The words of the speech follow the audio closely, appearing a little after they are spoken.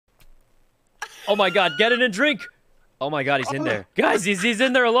Oh my God, get it and drink. Oh my God, he's in there. Guys, he's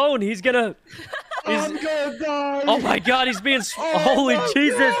in there alone. He's gonna I'm gonna die. Oh my God, he's being holy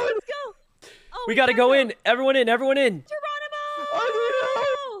Jesus. Let's go. Oh, We gotta go in. Everyone in, everyone in. Geronimo!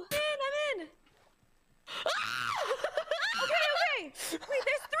 I I'm in. Okay. Wait,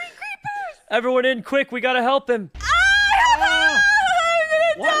 there's 3 creepers. Everyone in, quick. We gotta help him.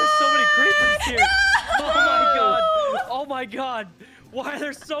 Why are there so many creepers here? No! Oh my God. Oh my God. Why are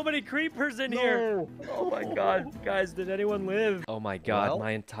there so many creepers in here? Oh my God. Guys, did anyone live? Oh my God. Well?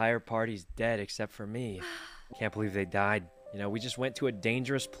 My entire party's dead except for me. Can't believe they died. You know, we just went to a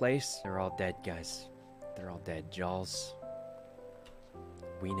dangerous place. They're all dead, guys. They're all dead. Jollz.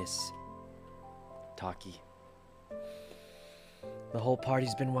 Weenus. Taki. The whole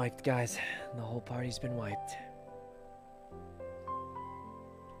party's been wiped, guys. The whole party's been wiped.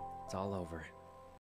 It's all over.